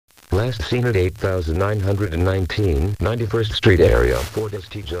Last seen at 8919 91st Street area. Ford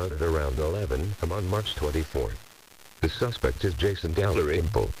ST John at around 11 on March 24th. The suspect is Jason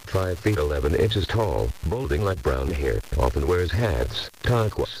Dalrymple, 5 feet 11 inches tall, balding light brown hair, often wears hats,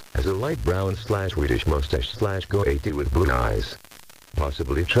 tacos, has a light brown/reddish mustache/goatee with blue eyes.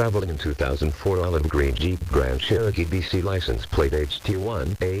 Possibly traveling in 2004 olive green Jeep Grand Cherokee BC license plate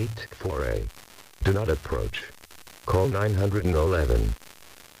HT184A. Do not approach. Call 911.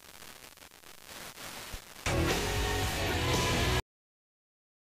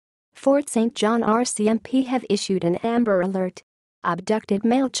 Fort St. John RCMP have issued an Amber Alert. Abducted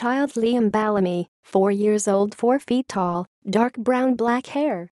male child Liam Bellamy, 4 years old, 4 feet tall, dark brown black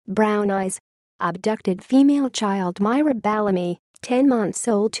hair, brown eyes. Abducted female child Myra Bellamy, 10 months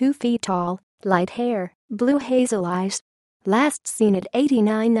old, 2 feet tall, light hair, blue hazel eyes. Last seen at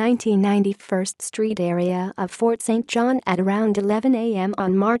 8919 91st Street area of Fort St. John at around 11 a.m.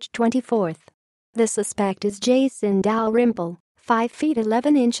 on March 24th. The suspect is Jason Dalrymple, 5 feet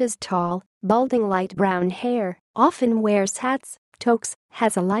 11 inches tall, balding light brown hair, often wears hats, toques,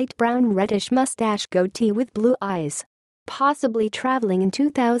 has a light brown reddish mustache goatee with blue eyes. Possibly traveling in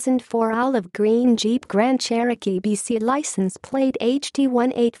 2004 olive green Jeep Grand Cherokee BC license plate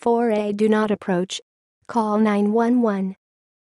HT184A. Do not approach. Call 911.